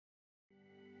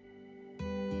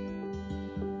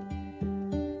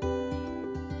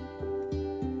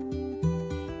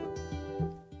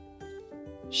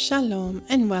Shalom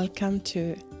and welcome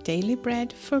to Daily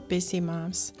Bread for Busy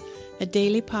Moms, a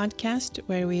daily podcast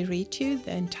where we read you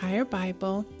the entire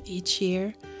Bible each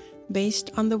year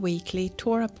based on the weekly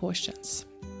Torah portions.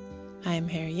 I am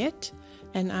Harriet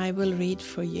and I will read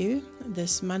for you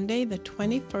this Monday, the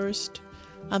 21st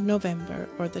of November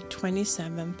or the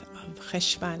 27th of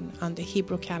Cheshvan on the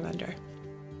Hebrew calendar.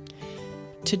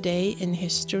 Today in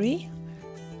history,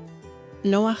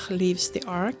 Noach leaves the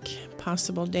ark,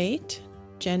 possible date,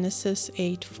 Genesis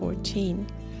 8:14.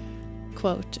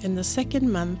 Quote, in the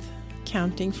second month,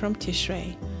 counting from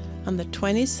Tishrei, on the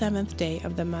 27th day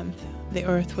of the month, the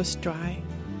earth was dry.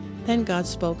 Then God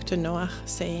spoke to Noach,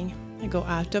 saying, go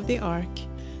out of the ark,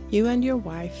 you and your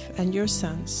wife and your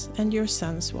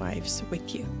sons' wives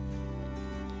with you.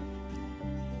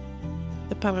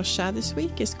 The parasha this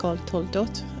week is called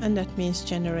Toldot, and that means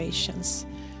generations.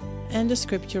 And the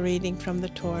scripture reading from the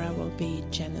Torah will be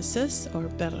Genesis or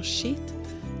Bereshit,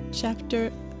 chapter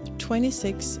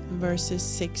 26, verses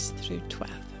 6 through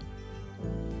 12.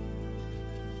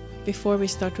 Before we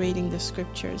start reading the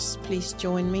scriptures, please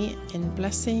join me in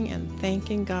blessing and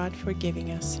thanking God for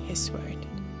giving us His word.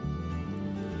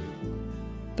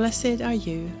 Blessed are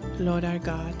you, Lord our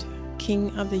God,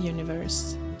 King of the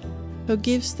universe, who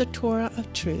gives the Torah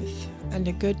of truth and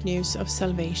the good news of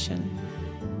salvation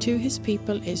to His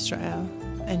people Israel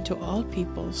and to all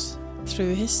peoples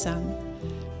through His Son,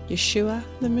 Yeshua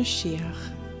the Mashiach,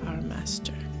 our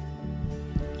Master.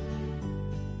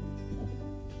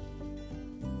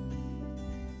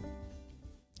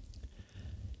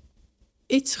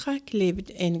 Yitzchak lived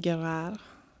in Gerar.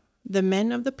 The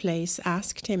men of the place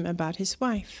asked him about his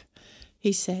wife.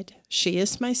 He said, she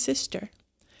is my sister,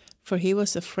 for he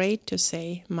was afraid to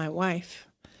say, my wife,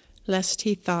 lest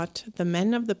he thought the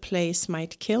men of the place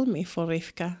might kill me for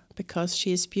Rivka, because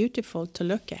she is beautiful to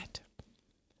look at.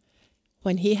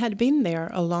 When he had been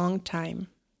there a long time,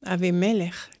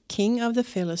 Avimelech, king of the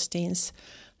Philistines,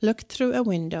 looked through a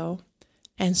window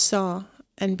and saw,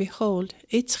 and behold,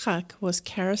 Yitzchak was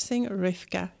caressing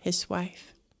Rivka, his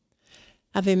wife.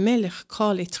 Avimelech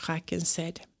called Yitzchak and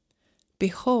said,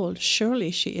 behold,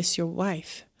 surely she is your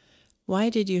wife.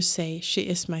 Why did you say, she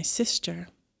is my sister?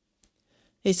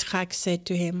 Yitzchak said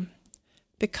to him,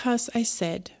 because I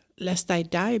said, lest I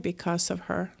die because of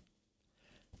her.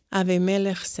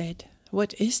 Avimelech said,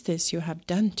 what is this you have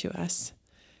done to us?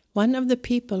 One of the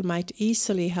people might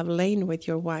easily have lain with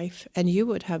your wife, and you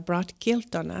would have brought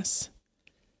guilt on us.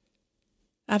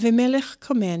 Avimelech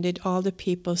commanded all the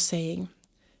people, saying,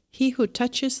 he who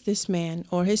touches this man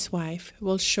or his wife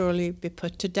will surely be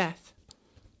put to death.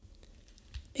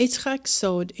 Yitzchak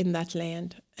sowed in that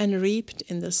land, and reaped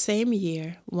in the same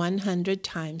year 100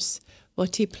 times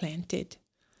what he planted.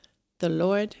 The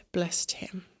Lord blessed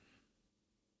him.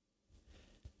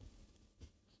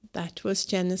 That was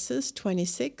Genesis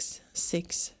 26,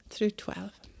 6 through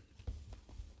 12.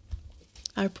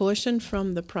 Our portion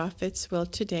from the prophets will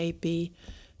today be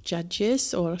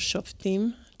Judges or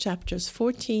Shoftim, chapters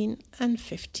 14 and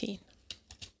 15.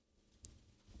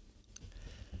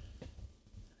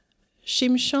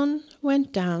 Shimshon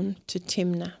went down to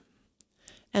Timnah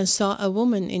and saw a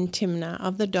woman in Timnah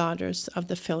of the daughters of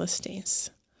the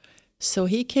Philistines. So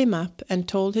he came up and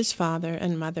told his father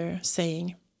and mother,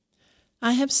 saying,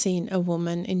 I have seen a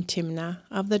woman in Timnah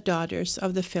of the daughters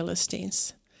of the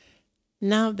Philistines.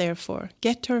 Now, therefore,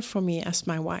 get her for me as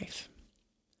my wife.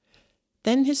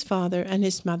 Then his father and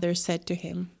his mother said to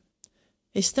him,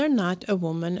 is there not a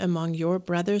woman among your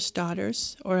brother's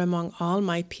daughters, or among all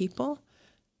my people,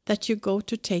 that you go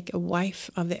to take a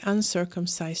wife of the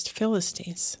uncircumcised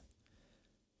Philistines?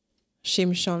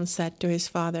 Shimshon said to his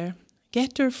father,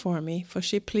 get her for me, for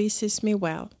she pleases me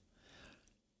well.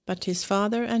 But his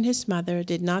father and his mother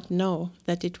did not know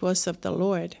that it was of the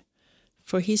Lord,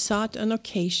 for he sought an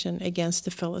occasion against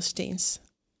the Philistines.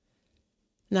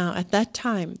 Now at that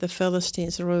time the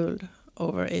Philistines ruled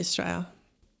over Israel.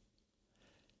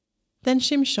 Then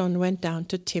Shimshon went down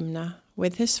to Timnah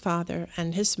with his father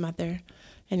and his mother,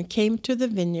 and came to the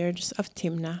vineyards of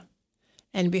Timnah.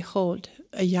 And behold,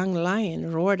 a young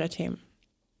lion roared at him.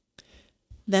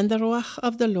 Then the Ruach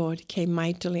of the Lord came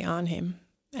mightily on him,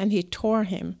 and he tore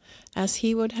him as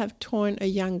he would have torn a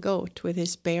young goat with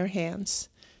his bare hands.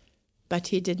 But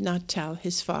he did not tell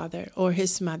his father or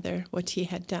his mother what he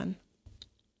had done.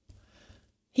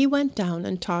 He went down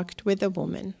and talked with the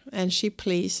woman, and she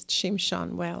pleased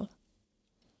Shimshon well.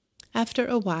 After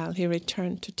a while he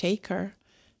returned to take her,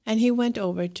 and he went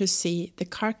over to see the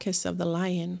carcass of the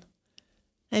lion.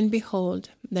 And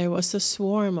behold, there was a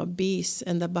swarm of bees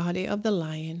in the body of the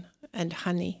lion, and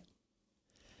honey.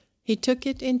 He took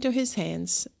it into his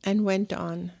hands and went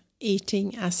on,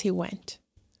 eating as he went.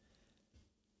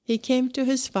 He came to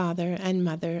his father and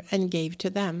mother and gave to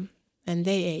them, and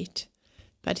they ate.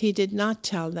 But he did not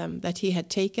tell them that he had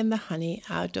taken the honey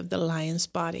out of the lion's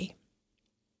body.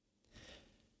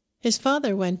 His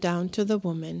father went down to the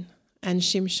woman, and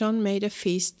Shimshon made a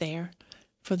feast there,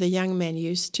 for the young men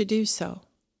used to do so.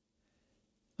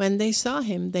 When they saw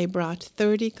him, they brought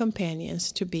 30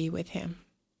 companions to be with him.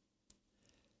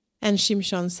 And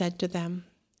Shimshon said to them,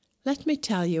 "Let me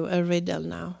tell you a riddle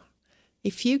now.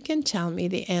 If you can tell me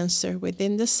the answer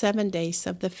within the 7 days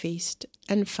of the feast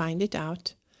and find it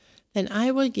out, then I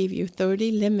will give you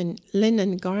 30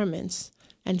 linen garments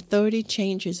and 30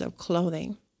 changes of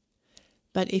clothing.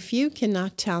 But if you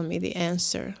cannot tell me the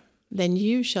answer, then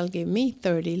you shall give me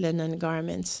 30 linen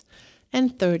garments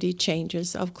and 30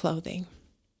 changes of clothing."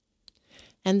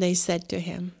 And they said to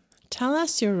him, "Tell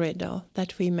us your riddle,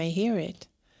 that we may hear it."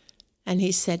 And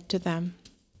he said to them,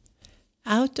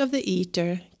 "Out of the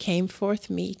eater came forth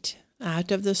meat,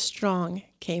 out of the strong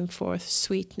came forth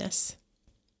sweetness."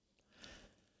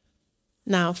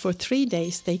 Now for 3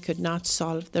 days they could not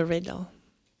solve the riddle.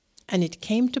 And it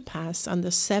came to pass on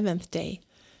the 7th day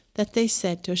that they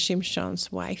said to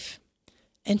Shimshon's wife,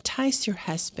 "Entice your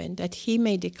husband, that he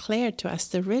may declare to us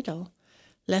the riddle,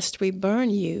 lest we burn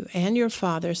you and your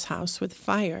father's house with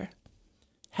fire.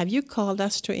 Have you called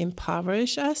us to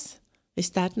impoverish us? Is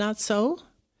that not so?"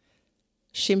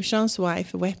 Shimshon's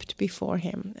wife wept before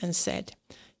him and said,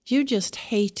 "You just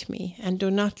hate me and do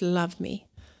not love me.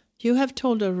 You have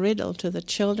told a riddle to the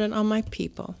children of my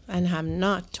people and have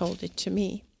not told it to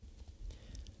me."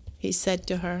 He said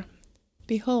to her,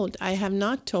 "Behold, I have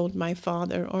not told my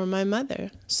father or my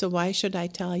mother, so why should I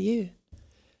tell you?"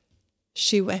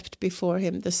 She wept before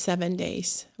him the 7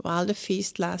 days, while the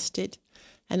feast lasted,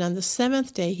 and on the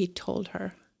 7th day he told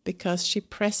her, because she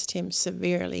pressed him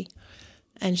severely,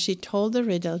 and she told the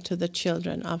riddle to the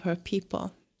children of her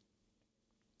people.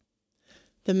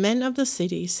 The men of the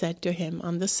city said to him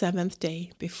on the 7th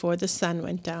day, before the sun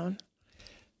went down,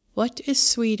 "What is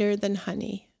sweeter than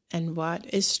honey, and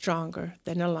what is stronger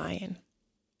than a lion?"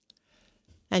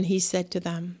 And he said to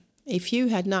them, "If you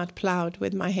had not plowed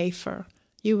with my heifer,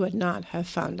 you would not have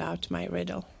found out my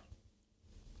riddle."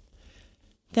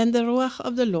 Then the Ruach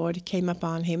of the Lord came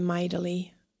upon him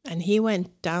mightily, and he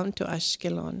went down to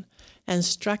Ashkelon, and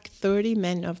struck 30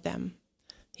 men of them.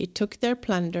 He took their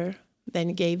plunder,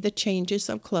 then gave the changes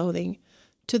of clothing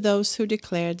to those who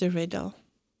declared the riddle.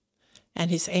 And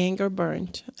his anger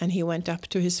burnt, and he went up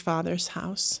to his father's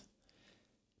house.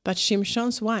 But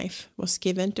Shimshon's wife was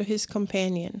given to his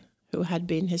companion, who had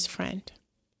been his friend.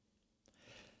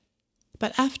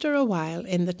 But after a while,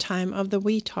 in the time of the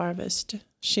wheat harvest,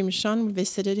 Shimshon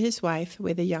visited his wife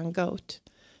with a young goat.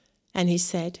 And he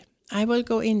said, "I will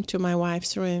go into my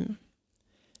wife's room."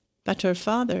 But her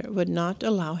father would not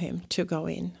allow him to go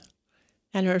in.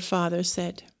 And her father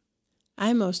said,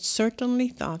 "I most certainly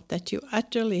thought that you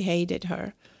utterly hated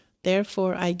her,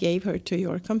 therefore I gave her to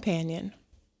your companion.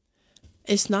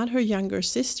 Is not her younger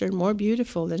sister more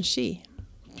beautiful than she?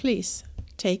 Please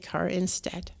take her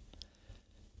instead."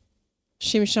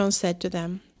 Shimshon said to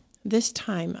them, "This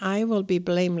time I will be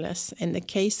blameless in the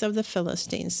case of the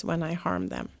Philistines when I harm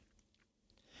them."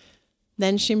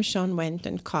 Then Shimshon went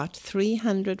and caught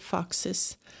 300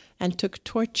 foxes, and took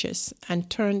torches,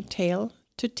 and turned tail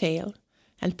to tail,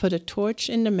 and put a torch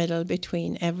in the middle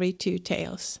between every 2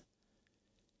 tails.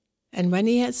 And when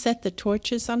he had set the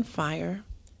torches on fire,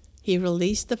 he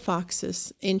released the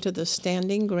foxes into the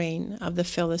standing grain of the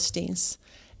Philistines,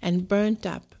 and burnt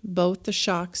up both the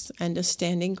shocks and the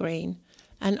standing grain,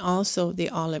 and also the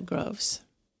olive groves.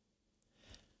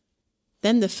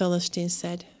 Then the Philistines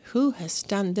said, "Who has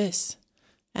done this?"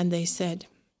 And they said,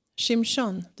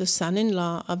 "Shimshon, the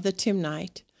son-in-law of the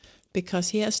Timnite, because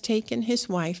he has taken his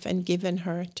wife and given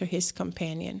her to his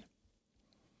companion."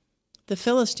 The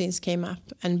Philistines came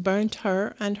up and burnt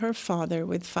her and her father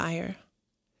with fire.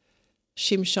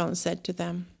 Shimshon said to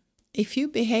them, "If you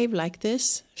behave like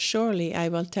this, surely I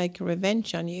will take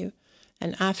revenge on you,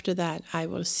 and after that I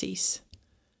will cease."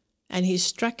 And he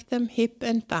struck them hip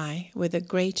and thigh with a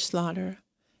great slaughter,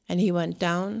 and he went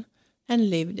down and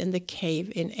lived in the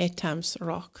cave in Etam's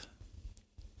rock.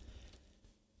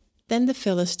 Then the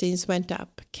Philistines went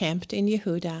up, camped in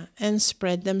Yehudah, and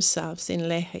spread themselves in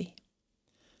Lehi.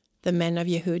 The men of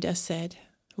Yehudah said,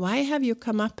 "Why have you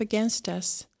come up against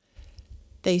us?"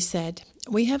 They said,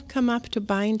 "We have come up to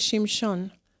bind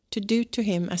Shimshon, to do to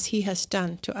him as he has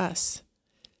done to us."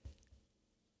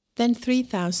 Then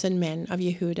 3,000 men of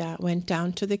Yehudah went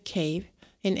down to the cave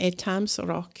in Etam's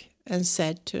rock and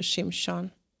said to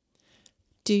Shimshon,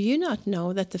 "Do you not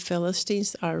know that the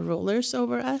Philistines are rulers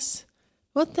over us?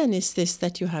 What then is this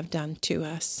that you have done to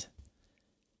us?"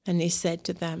 And he said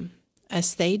to them,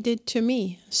 As they did to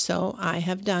me, so I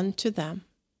have done to them.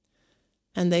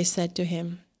 And they said to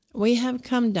him, We have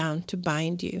come down to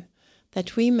bind you,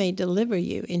 that we may deliver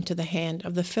you into the hand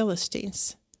of the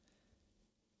Philistines.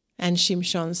 And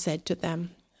Shimshon said to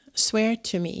them, Swear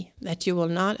to me that you will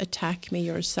not attack me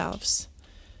yourselves.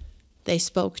 They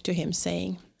spoke to him,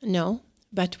 saying, No,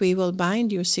 but we will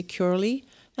bind you securely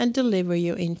and deliver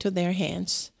you into their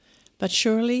hands. But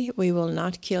surely we will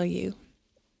not kill you.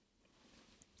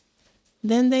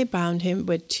 Then they bound him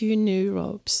with 2 new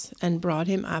ropes and brought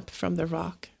him up from the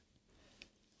rock.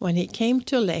 When he came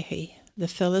to Lehi, the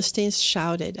Philistines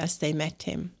shouted as they met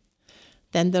him.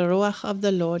 Then the Ruach of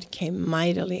the Lord came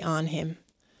mightily on him,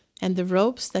 and the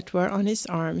ropes that were on his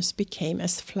arms became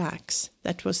as flax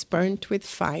that was burnt with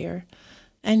fire,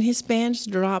 and his bands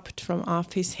dropped from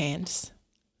off his hands.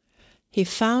 He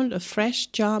found a fresh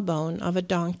jawbone of a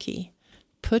donkey,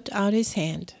 put out his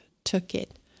hand, took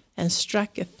it, and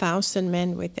struck 1,000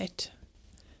 men with it.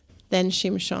 Then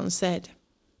Shimshon said,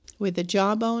 With the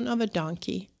jawbone of a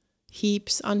donkey,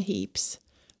 heaps on heaps,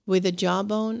 with the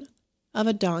jawbone of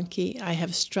a donkey I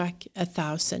have struck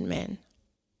 1,000 men.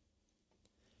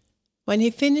 When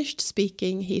he finished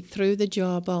speaking, he threw the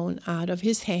jawbone out of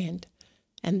his hand,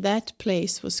 and that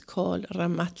place was called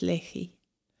Ramat Lehi.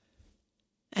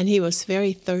 And he was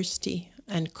very thirsty,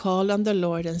 and called on the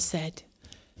Lord and said,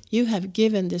 You have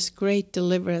given this great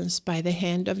deliverance by the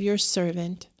hand of your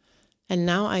servant, and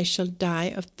now I shall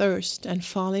die of thirst and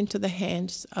fall into the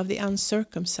hands of the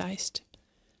uncircumcised.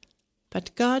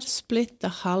 But God split the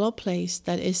hollow place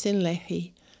that is in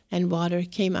Lehi, and water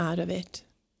came out of it.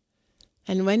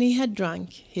 And when he had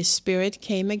drunk, his spirit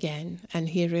came again, and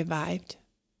he revived.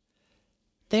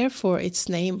 Therefore its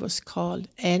name was called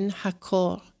En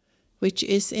Hakor, which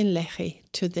is in Lehi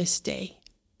to this day.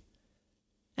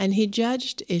 And he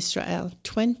judged Israel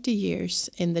 20 years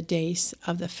in the days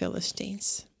of the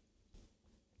Philistines.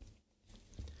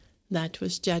 That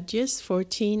was Judges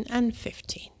 14 and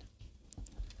 15.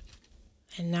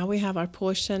 And now we have our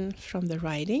portion from the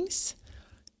writings,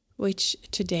 which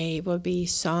today will be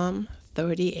Psalm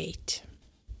 38.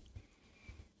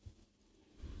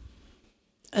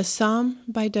 A psalm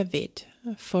by David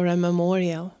for a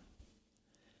memorial.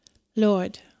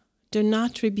 Lord, do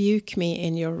not rebuke me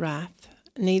in your wrath,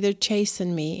 neither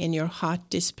chasten me in your hot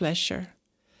displeasure.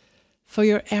 For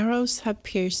your arrows have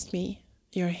pierced me,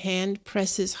 your hand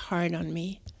presses hard on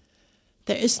me.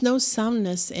 There is no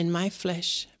soundness in my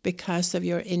flesh because of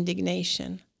your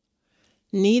indignation,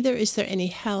 neither is there any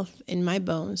health in my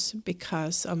bones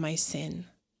because of my sin.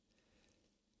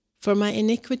 For my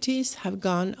iniquities have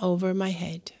gone over my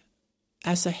head.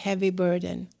 As a heavy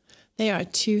burden, they are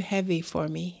too heavy for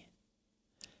me.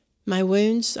 My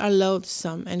wounds are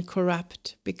loathsome and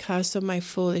corrupt because of my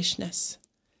foolishness.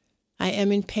 I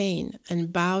am in pain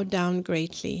and bow down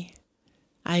greatly.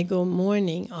 I go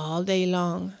mourning all day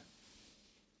long.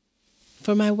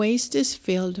 For my waist is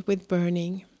filled with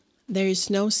burning. There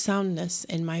is no soundness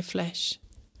in my flesh.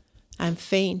 I am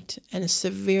faint and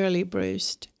severely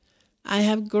bruised. I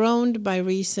have groaned by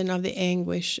reason of the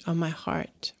anguish of my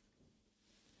heart.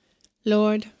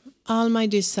 Lord, all my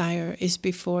desire is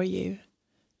before you.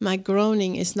 My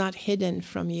groaning is not hidden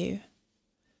from you.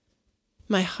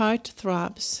 My heart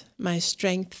throbs, my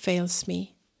strength fails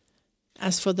me.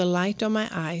 As for the light of my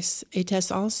eyes, it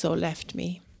has also left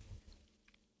me.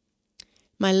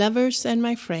 My lovers and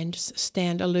my friends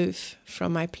stand aloof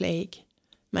from my plague.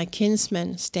 My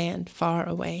kinsmen stand far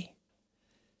away.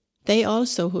 They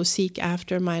also who seek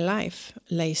after my life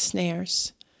lay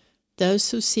snares.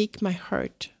 Those who seek my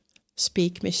hurt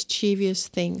speak mischievous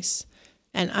things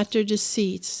and utter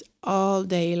deceits all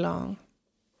day long.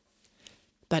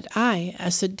 But I,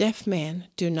 as a deaf man,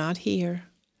 do not hear.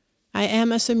 I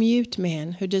am as a mute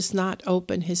man who does not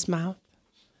open his mouth.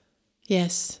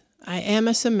 Yes, I am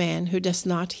as a man who does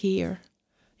not hear,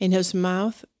 in whose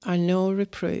mouth are no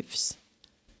reproofs.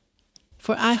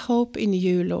 For I hope in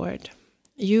you, Lord.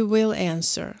 You will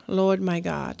answer, Lord my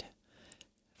God.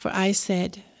 For I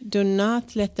said, do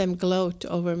not let them gloat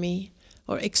over me,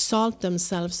 or exalt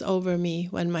themselves over me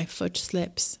when my foot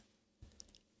slips.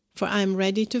 For I am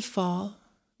ready to fall,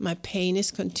 my pain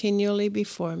is continually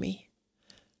before me.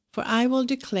 For I will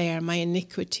declare my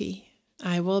iniquity,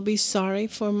 I will be sorry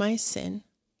for my sin.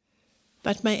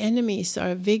 But my enemies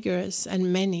are vigorous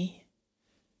and many.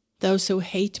 Those who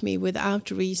hate me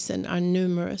without reason are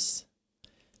numerous.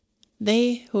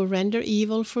 They who render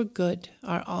evil for good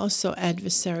are also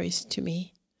adversaries to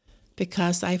me,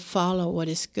 because I follow what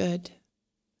is good.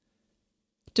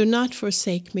 Do not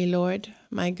forsake me, Lord,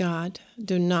 my God.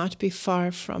 Do not be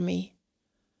far from me.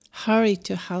 Hurry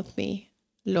to help me,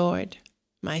 Lord,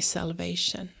 my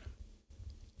salvation.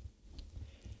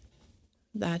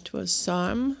 That was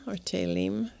Psalm or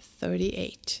Tehillim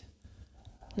 38.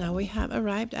 Now we have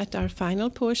arrived at our final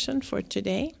portion for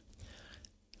today,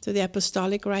 to the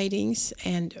Apostolic Writings,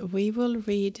 and we will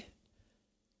read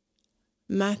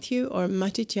Matthew or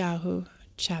Matityahu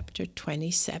chapter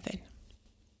 27.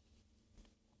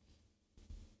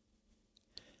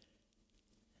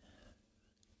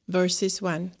 Verses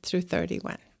 1 through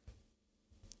 31.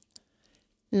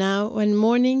 Now when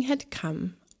morning had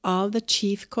come, all the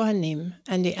chief Kohanim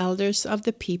and the elders of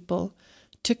the people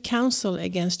took counsel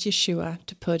against Yeshua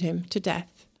to put him to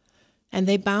death. And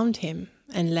they bound him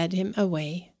and led him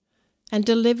away, and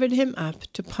delivered him up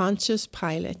to Pontius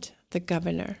Pilate, the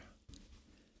governor.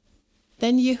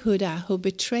 Then Yehuda, who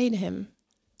betrayed him,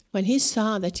 when he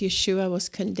saw that Yeshua was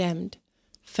condemned,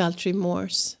 felt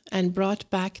remorse, and brought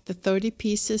back the 30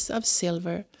 pieces of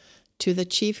silver to the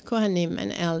chief Kohanim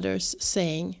and elders,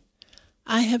 saying,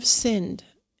 I have sinned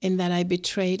in that I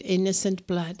betrayed innocent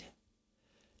blood.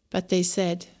 But they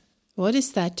said, What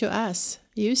is that to us?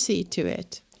 You see to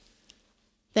it.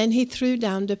 Then he threw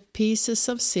down the pieces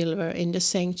of silver in the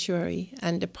sanctuary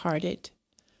and departed.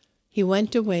 He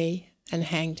went away and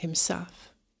hanged himself.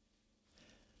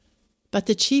 But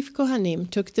the chief Kohanim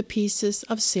took the pieces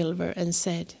of silver and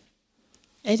said,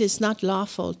 It is not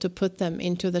lawful to put them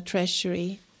into the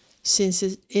treasury, since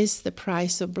it is the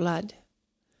price of blood.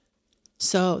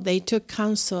 So they took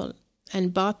counsel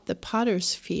and bought the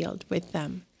potter's field with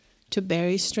them, to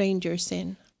bury strangers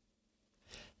in.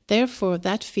 Therefore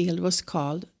that field was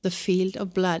called the field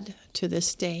of blood to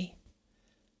this day.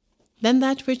 Then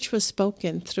that which was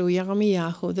spoken through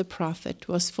Yirmiyahu the prophet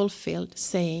was fulfilled,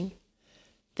 saying,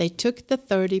 They took the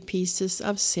 30 pieces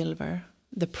of silver,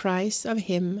 the price of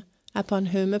him upon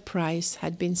whom a price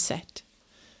had been set,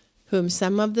 whom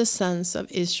some of the sons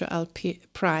of Israel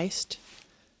prized,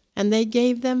 and they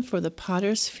gave them for the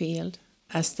potter's field,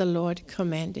 as the Lord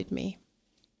commanded me.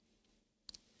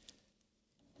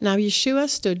 Now Yeshua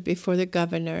stood before the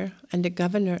governor, and the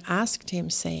governor asked him,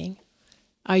 saying,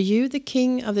 Are you the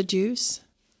king of the Jews?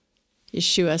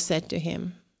 Yeshua said to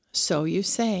him, So you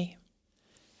say.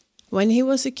 When he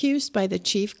was accused by the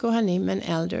chief Kohanim and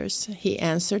elders, he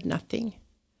answered nothing.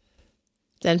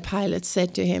 Then Pilate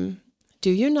said to him,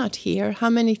 Do you not hear how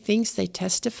many things they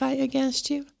testify against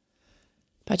you?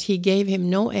 But he gave him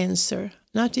no answer,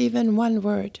 not even one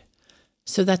word,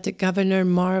 so that the governor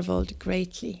marveled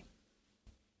greatly.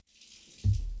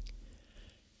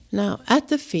 Now at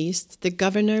the feast the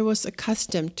governor was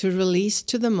accustomed to release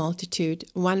to the multitude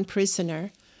one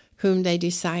prisoner whom they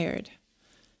desired.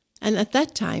 And at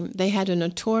that time they had a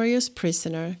notorious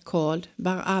prisoner called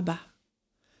Barabbas.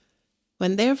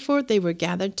 When therefore they were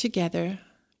gathered together,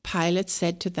 Pilate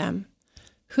said to them,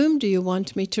 Whom do you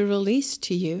want me to release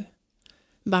to you,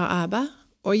 Barabbas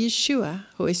or Yeshua,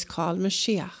 who is called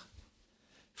Mashiach?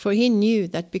 For he knew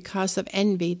that because of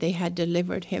envy they had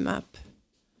delivered him up.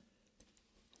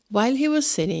 While he was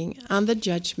sitting on the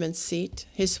judgment seat,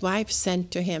 his wife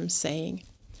sent to him, saying,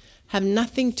 Have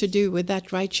nothing to do with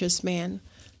that righteous man,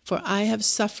 for I have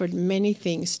suffered many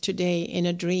things today in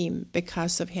a dream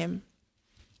because of him.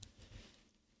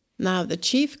 Now the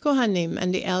chief Kohanim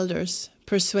and the elders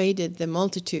persuaded the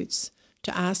multitudes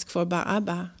to ask for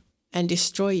Barabbas and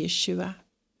destroy Yeshua.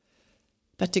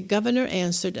 But the governor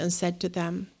answered and said to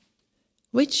them,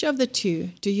 Which of the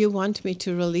two do you want me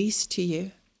to release to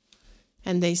you?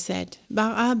 And they said,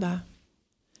 Barabbas.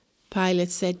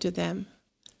 Pilate said to them,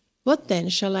 What then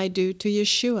shall I do to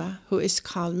Yeshua, who is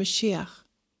called Mashiach?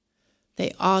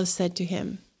 They all said to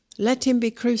him, Let him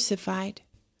be crucified.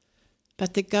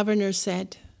 But the governor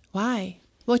said, Why?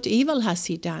 What evil has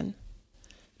he done?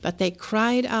 But they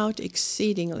cried out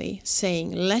exceedingly,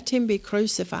 saying, Let him be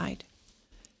crucified.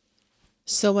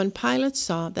 So when Pilate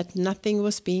saw that nothing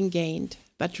was being gained,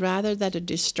 but rather that a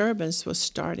disturbance was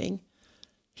starting,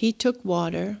 he took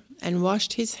water and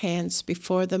washed his hands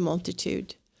before the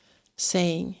multitude,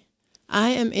 saying, I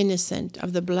am innocent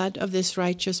of the blood of this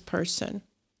righteous person.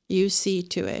 You see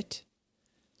to it.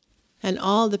 And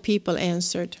all the people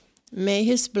answered, May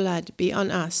his blood be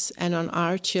on us and on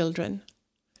our children.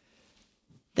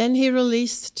 Then he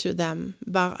released to them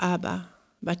Barabbas,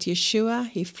 but Yeshua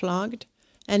he flogged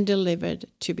and delivered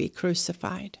to be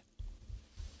crucified.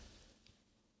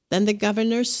 Then the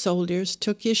governor's soldiers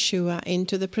took Yeshua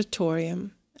into the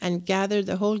praetorium and gathered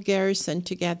the whole garrison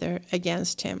together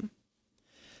against him.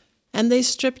 And they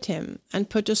stripped him and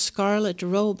put a scarlet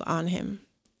robe on him.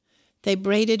 They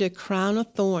braided a crown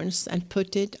of thorns and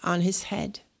put it on his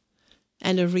head,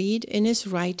 and a reed in his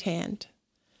right hand.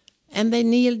 And they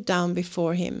kneeled down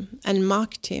before him and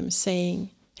mocked him,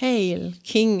 saying, "Hail,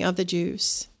 King of the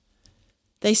Jews!"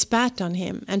 They spat on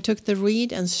him and took the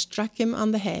reed and struck him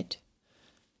on the head.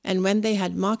 And when they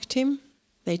had mocked him,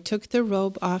 they took the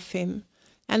robe off him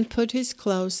and put his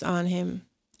clothes on him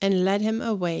and led him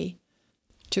away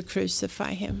to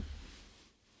crucify him.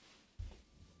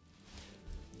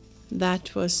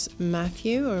 That was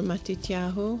Matthew or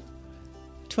Matityahu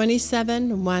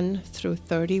 27, 1 through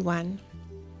 31.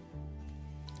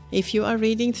 If you are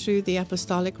reading through the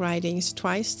apostolic writings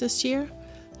twice this year,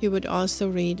 you would also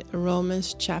read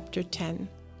Romans chapter 10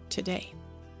 today.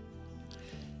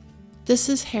 This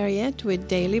is Harriet with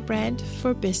Daily Bread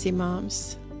for Busy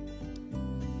Moms.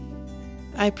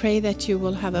 I pray that you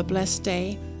will have a blessed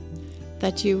day,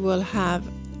 that you will have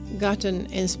gotten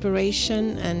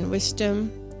inspiration and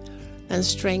wisdom and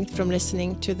strength from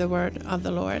listening to the word of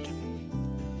the Lord.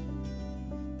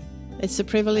 It's a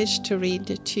privilege to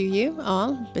read to you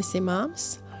all, busy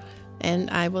moms,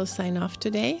 and I will sign off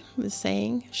today with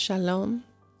saying Shalom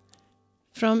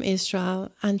from Israel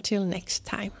until next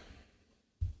time.